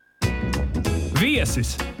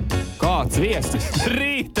Viesis! Kāds viesis?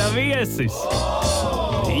 Rīta viesis!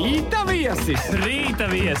 Rīta viesis! Rīta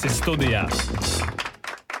viesis studijā!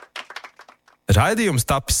 Raidījums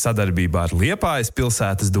tapis sadarbībā ar Liepājas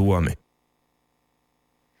pilsētas domi.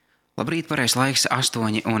 Labrīt, pareizs laiks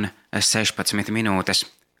 8:16 minūtes.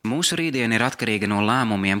 Mūsu rītdiena ir atkarīga no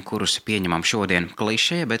lēmumiem, kurus pieņemam šodien.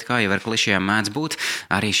 Klišē, bet kā jau ar klišējām mēdz būt,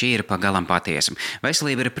 arī šī ir pagalam patiesa.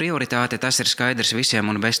 Veselība ir prioritāte, tas ir skaidrs visiem,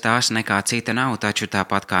 un bez tās nekā cita nav, taču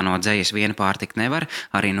tāpat kā no dzejas vien pārtikt nevar,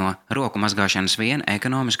 arī no roku mazgāšanas vien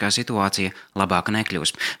ekonomiskā situācija labāka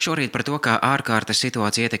nekļūs. Šorīt par to, kā ārkārtas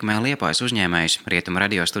situācija ietekmē Liepājas uzņēmējus. Rietumu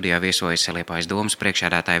radio studijā viesojas Liepājas domas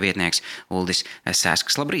priekšsēdētāja vietnieks Uldis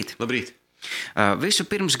Sesks. Labrīt! Labrīt! Visu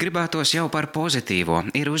pirms gribētos jau par pozitīvo.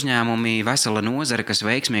 Ir uzņēmumi, vesela nozare, kas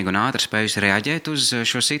veiksmīgi un ātri spējusi reaģēt uz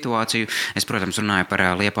šo situāciju. Es, protams, runāju par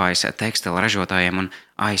Liepājas tekstila ražotājiem un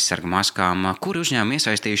aizsargu maskām. Kuri uzņēmumi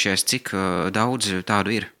iesaistījušies, cik daudz tādu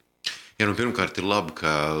ir? Ja, pirmkārt ir labi,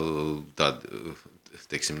 ka tāda,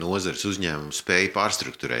 nozares uzņēmumi spēja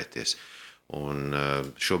pārstrukturēties. Un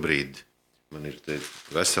šobrīd man ir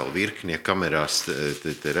vesela virknie kamerās,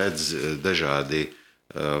 te redz dažādi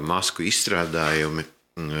masku izstrādājumi.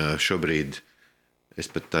 Šobrīd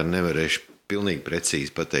es pat tā nevarēšu pilnīgi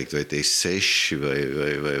precīzi pateikt, vai tie 6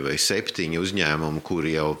 vai 7 uzņēmumi,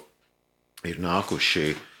 kuri jau ir nākuši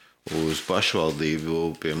uz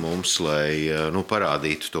pašvaldību pie mums, lai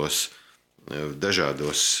parādītu tos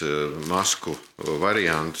dažādos masku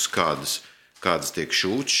variantus, kādas tiek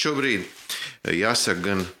šūtas šobrīd.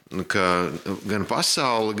 Jāsaka ka gan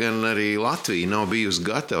pasaule, gan arī Latvija nav bijusi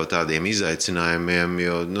gatava tādiem izaicinājumiem,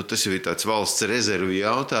 jo tas jau ir tāds valsts rezervu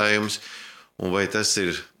jautājums, un vai tas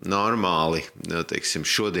ir normāli,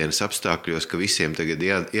 šodienas apstākļos, ka visiem tagad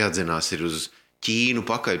jādzenās ir uz Ķīnu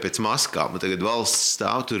pakaļ pēc maskām, un tagad valsts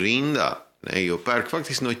stāv tur rindā, jo pērk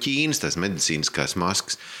faktiski no Ķīnas tās medicīniskās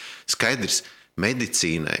maskas. Skaidrs,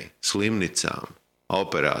 medicīnai, slimnicām,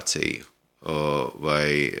 operāciju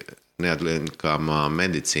vai neatliekamā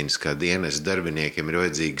medicīniskā dienesta darbiniekiem ir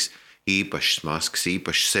vajadzīgas īpašas maskas,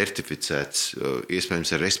 īpaši certificēts,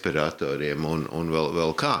 iespējams ar respiratoriem un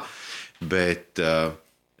vēl kā. Bet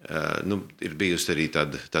ir bijusi arī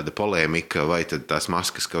tāda polēmika, vai tad tās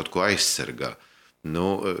maskas kaut ko aizsargā.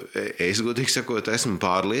 Es godīgi sakot, esmu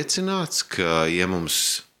pārliecināts, ka ja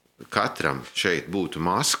mums katram šeit būtu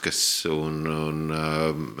maskas un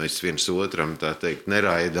mēs viens otram, tā teikt,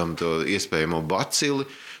 neraidam to iespējamo bacili,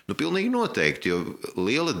 pilnīgi noteikti, jo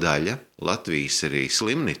liela daļa Latvijas arī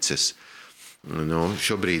slimnīcas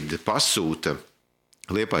šobrīd pasūta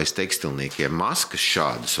Liepājas tekstilniekiem maskas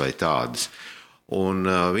šādas vai tādas, un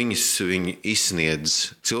viņi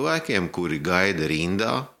izsniedz cilvēkiem, kuri gaida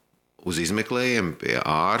rindā uz izmeklējumu pie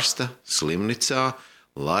ārsta slimnīcā,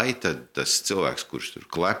 lai tad tas cilvēks, kurš tur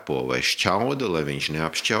klepo vai šķauda, lai viņš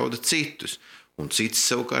neapšķauda citus, un cits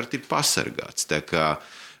savukārt ir pasargāts. Tā kā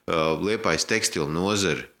Liepājas tekstila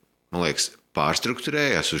nozare, man liekas,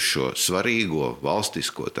 pārstrukturējās uz šo svarīgo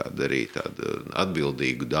valstisko tādu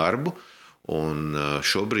atbildīgu darbu, un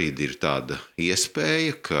šobrīd ir tāda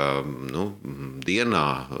iespēja, ka dienā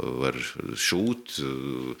var šūt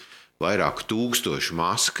vairāku tūkstošu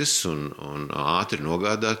maskas un ātri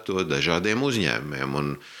nogādāt to dažādiem uzņēmumiem.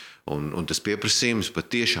 Un tas pieprasījums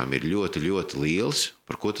patiešām ir ļoti, ļoti liels.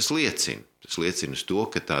 Par ko tas liecina? Tas liecina uz to,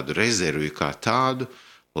 ka tādu rezervju kā tādu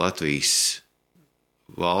Latvijas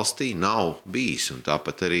valstī nav bijis, un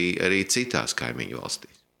tāpat arī citās kaimiņu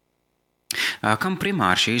valstīs. Kam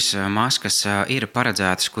primāri šīs maskas ir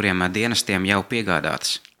paredzētas, kuriem dienestiem jau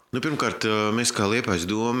piegādātas? Pirmkārt, mēs kā Liepājas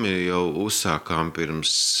doma jau uzsākām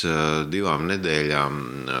pirms 2 nedēļām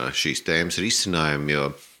šīs tēmas risinājumu, jo,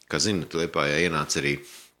 kā zinat, Liepājā ienāca arī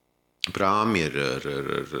prāmi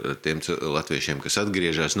ar tiem latviešiem, kas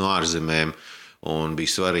atgriežas no ārzemēm, un bija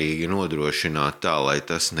svarīgi nodrošināt tā, lai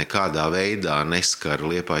tas nekādā veidā neskar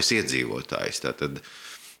Liepājas iedzīvotājus. Tātad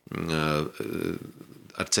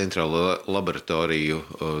ar centrālo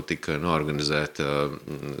laboratoriju tika norganizēta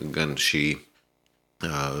gan šī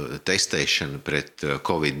testēšana pret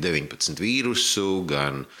Covid-19 vīrusu,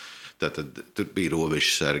 gan tātad tur bija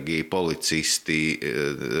robežsargi, policisti,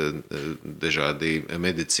 dažādi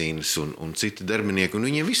medicīnas un citi darbinieki, un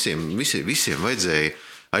viņiem visiem vajadzēja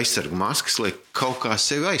aizsargu maskas, lai kaut kā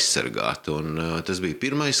sevi aizsargātu. Un tas bija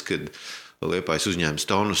pirmais, kad Liepājas uzņēmums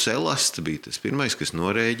Tonus Elast bija tas pirmais, kas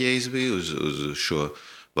norēģējis bija uz šo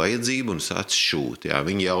vajadzību un sāc šūt. Jā,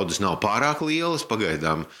 viņa jaudas nav pārāk lielas,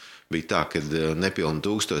 pagaidām bija tā, ka nepilni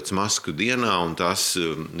 1000 masku dienā, un tās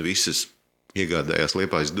visas iegādājās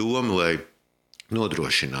Liepājas doma, lai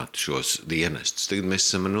nodrošinātu šos dienestus. Tagad mēs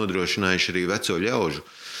esam nodrošinājuši arī veco ļaužu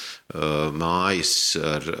mājas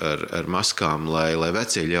ar maskām, lai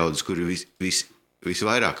vecie ļaudis, kuri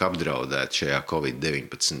visvairāk apdraudēti šajā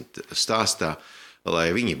Covid-19 stāstā,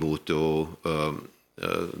 lai viņi būtu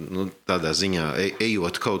tādā ziņā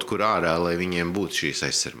ejot kaut kur ārā, lai viņiem būtu šīs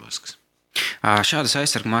aizsargmaskas. Šādas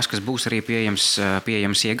aizsargmaskas būs arī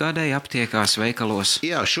pieejams iegādēji aptiekās, veikalos?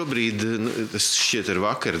 Jā, šobrīd tas šķiet ar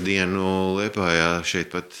vakardienu Liepājā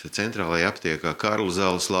šeit pat centrālajā aptiekā Karlu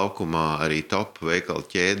Zāles laukumā, arī top veikalu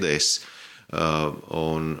ķēdēs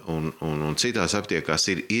un citās aptiekās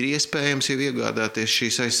ir iespējams jau iegādāties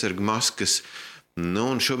šīs aizsargmaskas.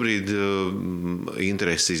 Un šobrīd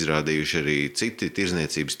interesi izrādījuši arī citi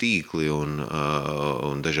tirzniecības tīkli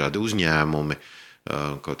un dažādi uzņēmumi.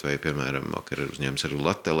 Kaut vai, piemēram, vakar uzņēmums ar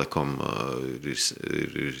Latelekom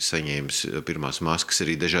ir saņēmis pirmās maskas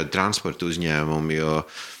arī dažādi transporta uzņēmumi, jo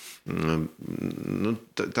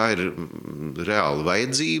tā ir reāla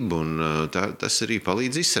vajadzība un tas arī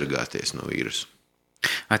palīdz izsargāties no vīrusa.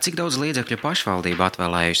 Cik daudz līdzekļu pašvaldība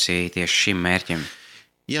atvēlējusi tieši šim mērķim?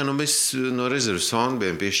 Jā, mēs no rezerves fonda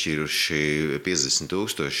bijām piešķīruši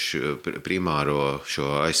 50,000 primāro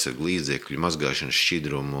šo aizsargu līdzekļu, mazgāšanas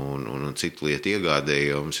šķidrumu un citu lietu iegādēji,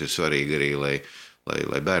 jo mums ir svarīgi arī,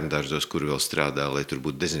 lai bērndārzos, kur vēl strādā, lai tur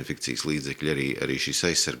būtu dezinfekcijas līdzekļi, arī šīs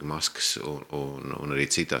aizsargu maskas un arī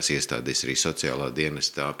citās iestādēs, arī sociālā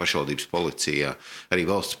dienestā, pašvaldības policijā, arī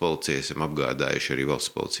valsts policijā esam apgādājuši, arī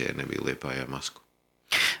valsts policijai nebija Liepājā masku.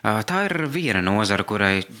 Tā ir viena nozara,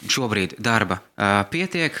 kurai šobrīd darba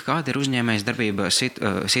pietiek. Kāda ir uzņēmējas darbība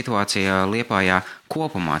situācija Liepājā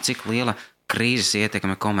kopumā? Cik liela krīzes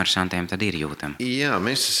ietekme komersantiem tad ir jūtama? Jā,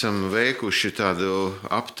 mēs esam veikuši tādu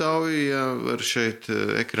aptauju, ja var šeit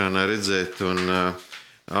ekrānā redzēt, un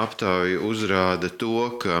aptauja uzrāda to,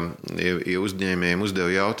 ka, ja uzņēmējiem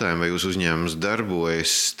uzdeva jautājumu, vai jūsu uzņēmums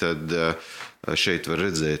darbojas, tad šeit var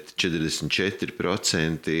redzēt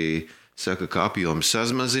 44% saka, ka apjoms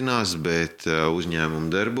samazinās, bet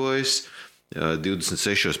uzņēmumi darbojas.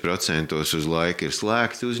 26% uz laiku ir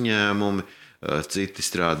slēgti uzņēmumi, citi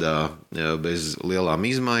strādā bez lielām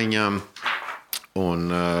izmaiņām. Un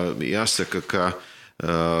jāsaka, ka,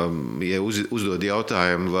 ja uzdod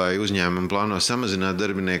jautājumu, vai uzņēmumi plāno samazināt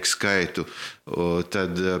darbinieku skaitu,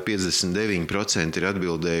 tad 59% ir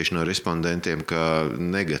atbildējuši no respondentiem, ka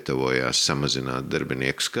negatavojās samazināt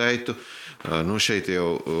darbinieku skaitu. Šeit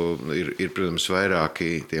jau ir, protams,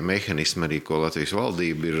 vairāki tie mehanismi arī, ko Latvijas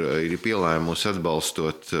valdība ir pielēmusi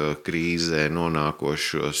atbalstot krīzē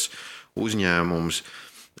nonākošos uzņēmumus,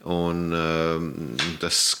 un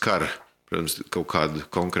tas skar, protams, kaut kādu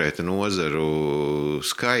konkrētu nozaru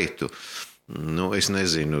skaitu. Es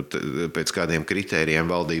nezinu, pēc kādiem kritērijiem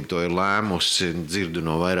valdība to ir lēmusi, dzirdu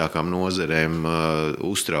no vairākām nozarēm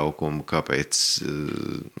uztraukumu, kāpēc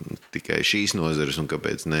tikai šīs nozares un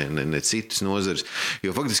kāpēc ne citas nozares.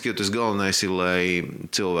 Jo faktiski jau tas galvenais ir, lai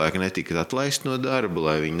cilvēki netiktu atlaisti no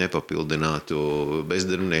darba, lai viņi nepapildinātu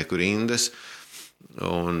bezdarbnieku rindas.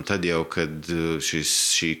 Un tad jau, kad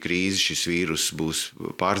šī krīze, šis vīrus būs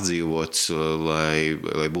pārdzīvots, lai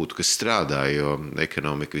būtu kas strādā, jo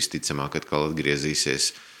ekonomika visticamāk atkal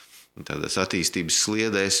atgriezīsies tādās attīstības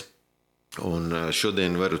sliedēs. Un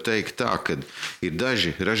šodien varu teikt tā, ka ir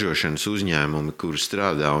daži ražošanas uzņēmumi, kuri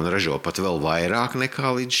strādā un ražo pat vēl vairāk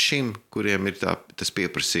nekā līdz šim, kuriem ir tas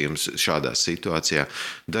pieprasījums šādā situācijā.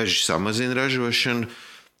 Daži samazina ražošanu.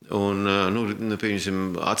 Un,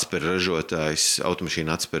 pieņemsim, automašīnu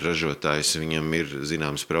atspēr ražotājs, viņam ir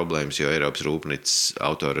zināmas problēmas, jo Eiropas rūpnīcas,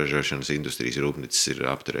 autoražošanas industrijas rūpnīcas ir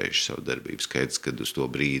apturējuši savu darbību. Skaidrs, kad uz to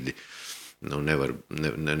brīdi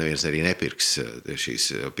neviens arī nepirks šīs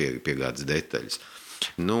piegādes detaļas.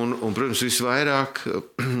 Un, protams, visvairāk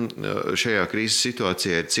šajā krīzes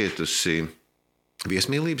situācijā ir cietusi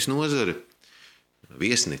viesmīlības nozare.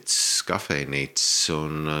 Viesnīcas, kafejnīcas,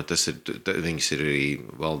 un viņas ir arī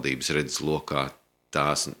valdības redzes lokā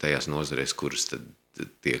tajās nozarēs, kuras tad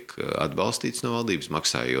tiek atbalstītas no valdības,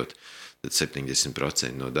 maksājot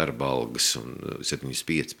 70% no darba algas un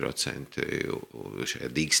 75% šajā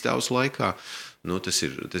dīkstāvs laikā. Tas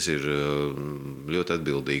ir ļoti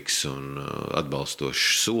atbildīgs un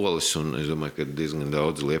atbalstošs solis, un es domāju, ka diezgan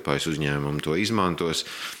daudz Liepājas uzņēmumu to izmantos.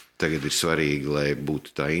 Tagad ir svarīgi, lai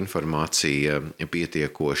būtu tā informācija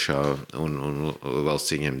pietiekošā un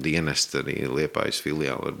valsts ieņem dienesta arī Liepājas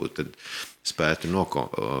filiāli varbūt tad spētu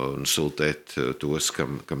nokonsultēt tos,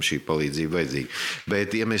 kam šī palīdzība vajadzīga.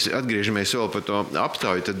 Bet, ja mēs atgriežamies vēl par to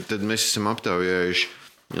aptauju, tad mēs esam aptaujājuši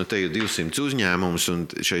te jau 200 uzņēmumus, un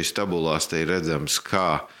šais tabulās te ir redzams,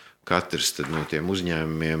 kā katrs tad no tiem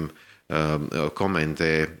uzņēmumiem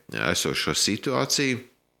komentē esošo situāciju.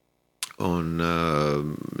 Un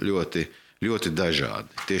ļoti, ļoti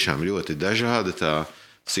dažādi. Tiešām ļoti dažāda tā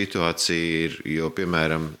situācija ir, jo,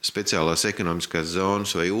 piemēram, speciālās ekonomiskās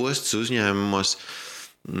zonas vai ostas uzņēmumos,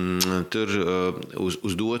 tur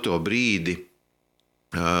uz doto brīdi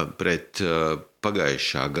pret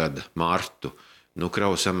pagājušā gada martu,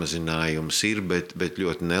 kravu samazinājums ir, bet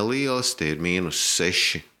ļoti nelielas, tie ir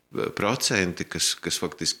 -6%, kas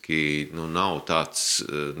faktiski nav tāds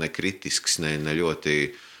nekritisks, ne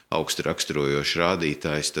ļoti augstu raksturojošs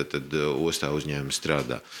rādītājs, tad ostā uzņēmumi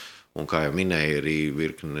strādā. Un, kā jau minēja, arī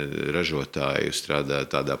virkne ražotāju strādā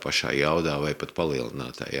tādā pašā jaudā vai pat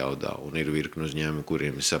palielinātā jaudā. Un ir virkne uzņēmumi,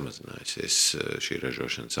 kuriem ir samazinājusies šī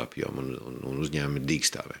ražošanas apjoma un uzņēmumi ir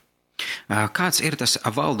dīkstāvē. Kāds ir tas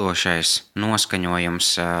valdošais noskaņojums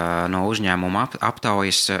no uzņēmuma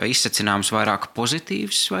aptaujas? Izsacināms vairāk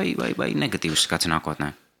pozitīvs vai negatīvs skats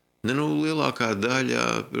nākotnē? Lielākā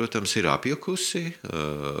daļa, protams, ir apjukusi,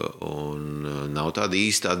 un nav tāda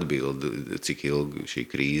īsta atbilde, cik ilgi šī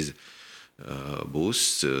krīze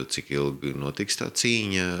būs, cik ilgi notiks tā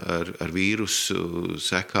cīņa ar vīrusu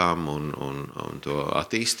sekām un to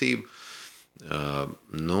attīstību.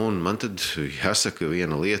 Un man tad jāsaka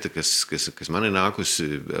viena lieta, kas man ir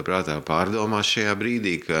nākusi prātā pārdomās šajā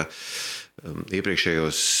brīdī, ka iepriekšējo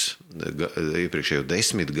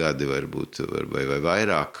 10 gadi varbūt vai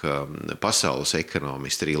vairāk pasaules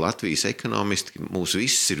ekonomisti, arī Latvijas ekonomisti, mūs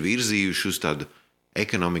visus ir virzījuši uz tādu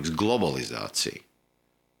ekonomikas globalizāciju,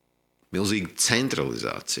 milzīgu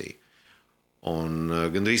centralizāciju. Un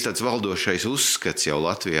gandrīz tāds valdošais uzskats jau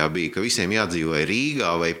Latvijā bija, ka visiem jādzīvo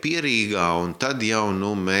Rīgā vai Pierīgā, un tad jau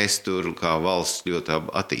mēs tur kā valsts ļoti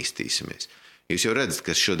attīstīsimies. Jūs jau redzat,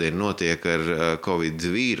 kas šodien notiek ar Covid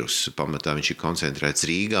vīrusu. Pamatā viņš ir koncentrēts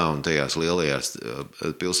Rīgā un tajās lielajās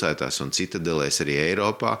pilsētās un citadelēs arī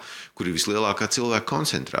Eiropā, kur ir vislielākā cilvēka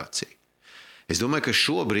koncentrācija. Es domāju, ka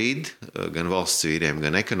šobrīd gan valsts vīriem,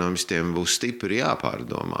 gan ekonomistiem būs stipri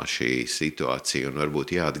jāpārdomā šī situācija un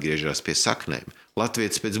varbūt jāatgriežas pie saknēm.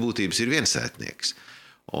 Latvietis pēc būtības ir viensētnieks.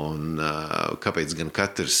 Un kāpēc gan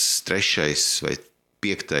katrs 3. vai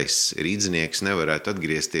 5. rīdznieks nevarētu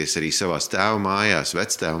atgriezties arī savās tēva mājās,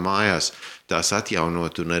 vectēva mājās, tās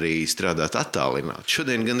atjaunot un arī strādāt attālināt.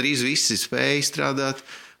 Šodien gandrīz visi spēja strādāt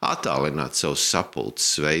attālināt savus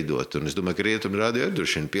sapulces veidot, un es domāju, ka Rietumu radio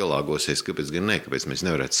droši vien pielāgosies, kāpēc gan ne, kāpēc mēs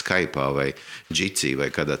nevarētu Skype'ā vai Jitsi vai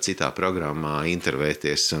kādā citā programmā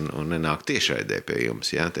intervēties un nenākt tiešraidē pie jums,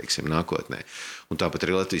 teiksim, nākotnē. Un tāpat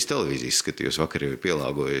arī Latvijas televīzijas skatījos, vakar jau ir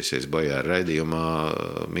pielāgojusies Bojāra raidījumā,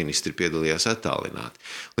 ministri piedalījās attālināti.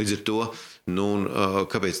 Līdz ar to,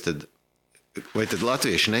 kāpēc tad, vai tad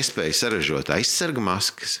latvieši nespēja saražot aizsarga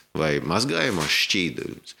maskas vai mazgājamos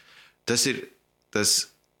šķīduļus? Tas ir tas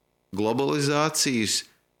globalizācijas,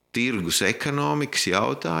 tirgus ekonomikas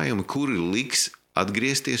jautājumi, kuri liks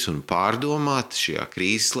atgriezties un pārdomāt šajā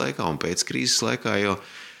krīzes laikā un pēc krīzes laikā, jo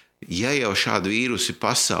ja jau šādi vīrusi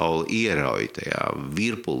pasauli ierauj tajā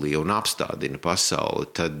virpulī un apstādina pasauli,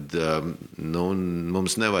 tad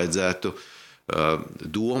mums nevajadzētu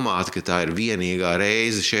domāt, ka tā ir vienīgā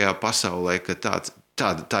reize šajā pasaulē, ka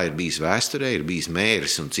tā ir bijis vēsturē, ir bijis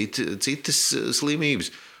mēris un citas slimības,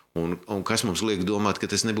 un kas mums liek domāt,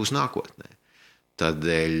 ka tas nebūs nākotnē.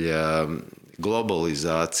 Tādēļ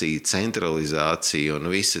globalizācija, centralizācija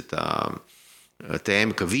un visa tā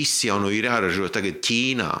tēma, ka viss jau ir jāražo tagad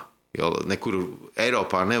Ķīnā, jo nekur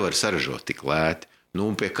Eiropā nevar saražot tik lēti.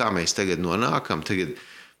 Un pie kā mēs tagad nonākam? Tagad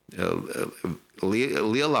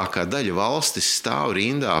lielākā daļa valstis stāv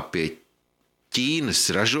rindā pie Ķīnas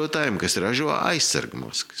ražotājiem, kas ražo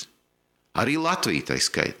aizsargmaskas. Arī Latvija tai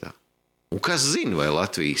skaitā. Un kas zina, vai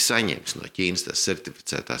Latvija saņems no Ķīnas tās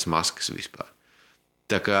certificētās maskas vispār?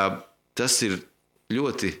 Tā kā tas ir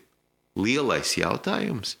ļoti lielais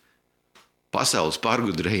jautājums pasaules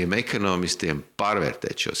pārgudrajiem ekonomistiem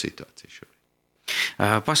pārvērtēt šo situāciju šobrīd.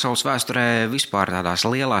 Pasaules vēsturē vispār tādās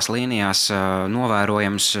lielās līnijās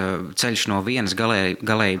novērojams ceļš no vienas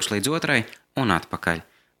galējības līdz otrai un atpakaļ.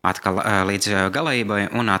 Atkal līdz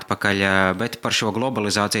galējībai un atpakaļ, bet par šo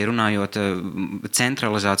globalizāciju runājot,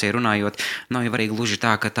 centralizāciju runājot, nav jau arī gluži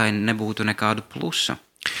tā, ka tai nebūtu nekādu plusu.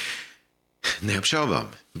 Neapšaubām,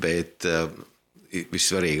 bet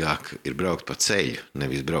vissvarīgāk ir braukt pa ceļu,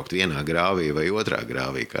 nevis braukt vienā grāvī vai otrā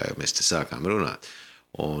grāvī, kā jau mēs te sākām runāt.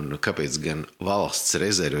 Un kāpēc gan valsts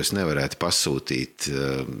rezerves nevarētu pasūtīt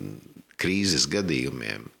krīzes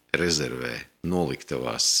gadījumiem rezervē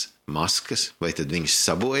noliktavās maskas, vai tad viņas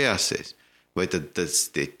sabojāsies, vai tad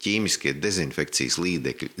tie ķīmiskie dezinfekcijas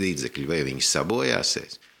līdzekļi, vai viņas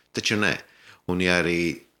sabojāsies? Taču nē. Un ja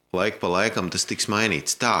arī laiku pa laikam tas tiks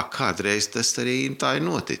mainīts. Tā, kādreiz tas arī tā ir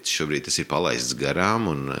noticis. Šobrīd tas ir palaists garām,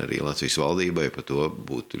 un arī Latvijas valdībai par to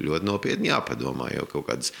būtu ļoti nopietni jāpadomā, jo kaut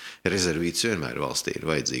kādas rezervītas vienmēr valstī ir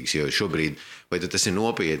vajadzīgas. Jo šobrīd, vai tas ir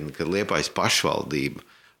nopietni, kad Liepājas pašvaldība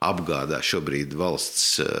apgādā šobrīd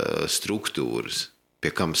valsts struktūras,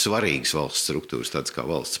 pie kam svarīgas valsts struktūras, tādas kā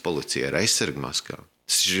valsts policija ar aizsargmaskām.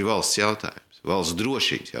 Tas ir valsts jautājums, valsts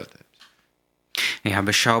drošības jautājums. Jā,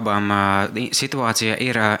 bez šaubām situācija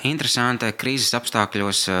ir interesanta krīzes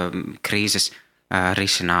apstākļos, krīzes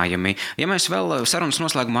risinājumi. Ja mēs vēl sarunas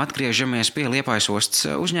noslēgumā atgriežamies pie Liepājas ostas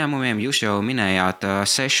uzņēmumiem, jūs jau minējāt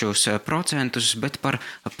 6%, bet par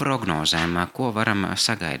prognozēm, ko varam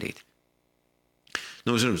sagaidīt?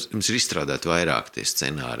 Mums ir izstrādāti vairāk tie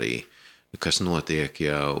scenāriji, kas notiek,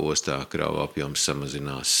 ja ostā krava apjoms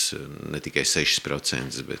samazinās ne tikai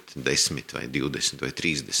 6%, bet 10 vai 20 vai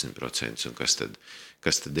 30%, un kas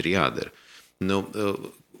tad ir jādara?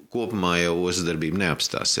 Kopumā jau ostas darbība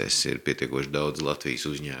neapstāsies. Ir pietiekoši daudz Latvijas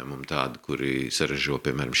uzņēmumu tādu, kuri saražo,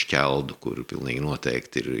 piemēram, šķeldu, kuru pilnīgi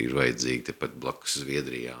noteikti ir vajadzīgi tepat blakus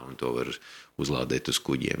Zviedrijā, un to var uzlādēt uz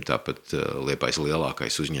kuģiem. Tāpat Liepājas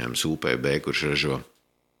lielākais uzņēmums UPB, kurš ražo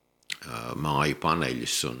māju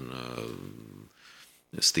paneļus un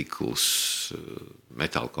stiklus,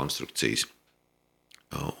 metāla konstrukcijas.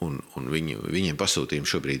 Un viņiem pasūtījumi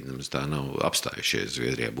šobrīd tā nav apstājušies.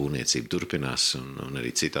 Zviedrijā būvniecība turpinās un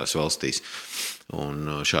arī citās valstīs.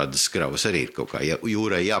 Un šādas kravas arī ir kaut kā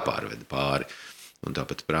jūrai jāpārveda pāri. Un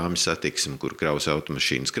tāpat prāmi satiksme, kur kravas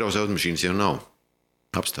automašīnas jau nav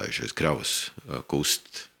apstājušies. Kravas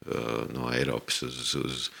kust no Eiropas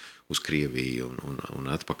uz Krieviju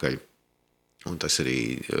un atpakaļ. Un tas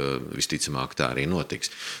arī visticamāk tā arī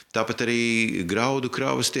notiks. Tāpat arī graudu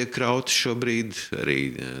kravas tiek krautas šobrīd,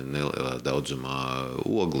 arī nelielā daudzumā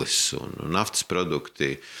ogles un naftas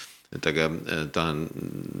produkti. Tā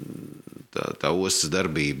ostas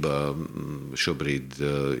darbība šobrīd,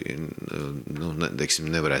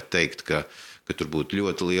 nevarētu teikt, ka tur būtu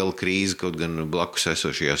ļoti liela krīze, kaut gan blakus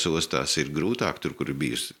esošajās ostās ir grūtāk, tur, kur ir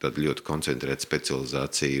bijusi tāda ļoti koncentrēta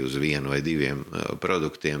specializācija uz vienu vai diviem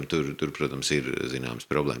produktiem, tur protams, ir zināmas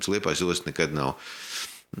problēmas. Liepājas osta nekad nav,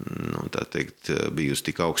 bijusi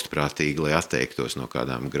tik augstprātīga, lai atteiktos no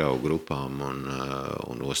kādām graudu grupām,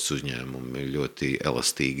 un ostas uzņēmumi ļoti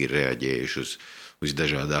elastīgi ir reaģējuši uz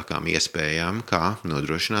visdažādākām iespējām, kā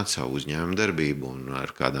nodrošināt savu uzņēmumu darbību un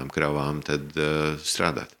ar kādām kravām tad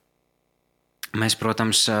strādāt. Mēs,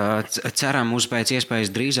 protams, ceram uz pēc iespējas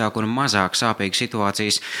drīzāk un mazāk sāpīgu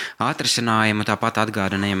situācijas atrisinājumu, tāpat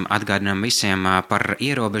atgādinām visiem par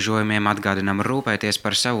ierobežojumiem, atgādinām rūpēties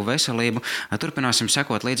par savu veselību, turpināsim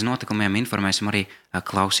sekot līdz notikumiem, informēsim arī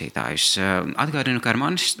klausītājus. Atgādinu, ka ar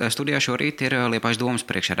mani studijā šorīt ir Liepājas domas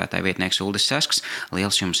priekšsēdētāja vietnieks Uldis Sesks.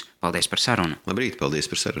 Liels jums paldies par sarunu. Labrīt, paldies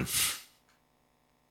par sarunu.